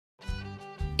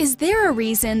Is there a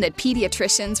reason that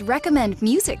pediatricians recommend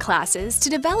music classes to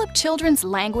develop children's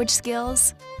language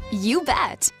skills? You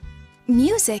bet!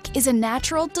 Music is a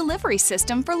natural delivery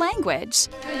system for language.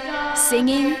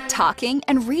 Singing, talking,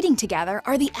 and reading together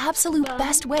are the absolute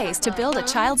best ways to build a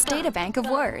child's databank of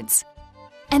words.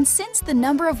 And since the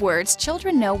number of words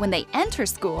children know when they enter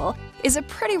school is a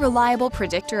pretty reliable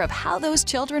predictor of how those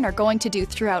children are going to do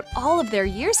throughout all of their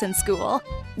years in school,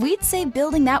 we'd say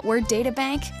building that word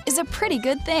databank is a pretty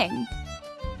good thing.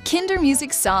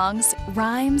 Kindermusik songs,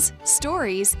 rhymes,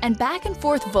 stories, and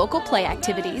back-and-forth vocal play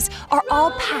activities are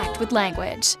all packed with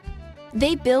language.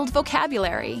 They build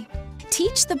vocabulary,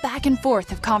 teach the back and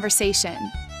forth of conversation,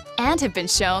 and have been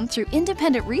shown through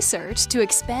independent research to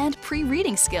expand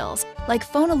pre-reading skills like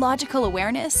phonological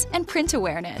awareness and print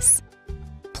awareness.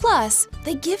 Plus,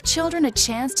 they give children a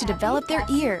chance to develop their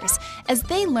ears as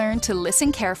they learn to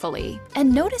listen carefully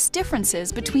and notice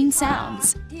differences between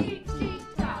sounds.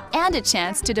 And a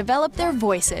chance to develop their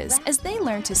voices as they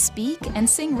learn to speak and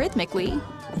sing rhythmically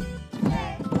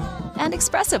and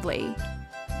expressively.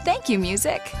 Thank you,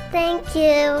 music. Thank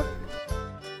you.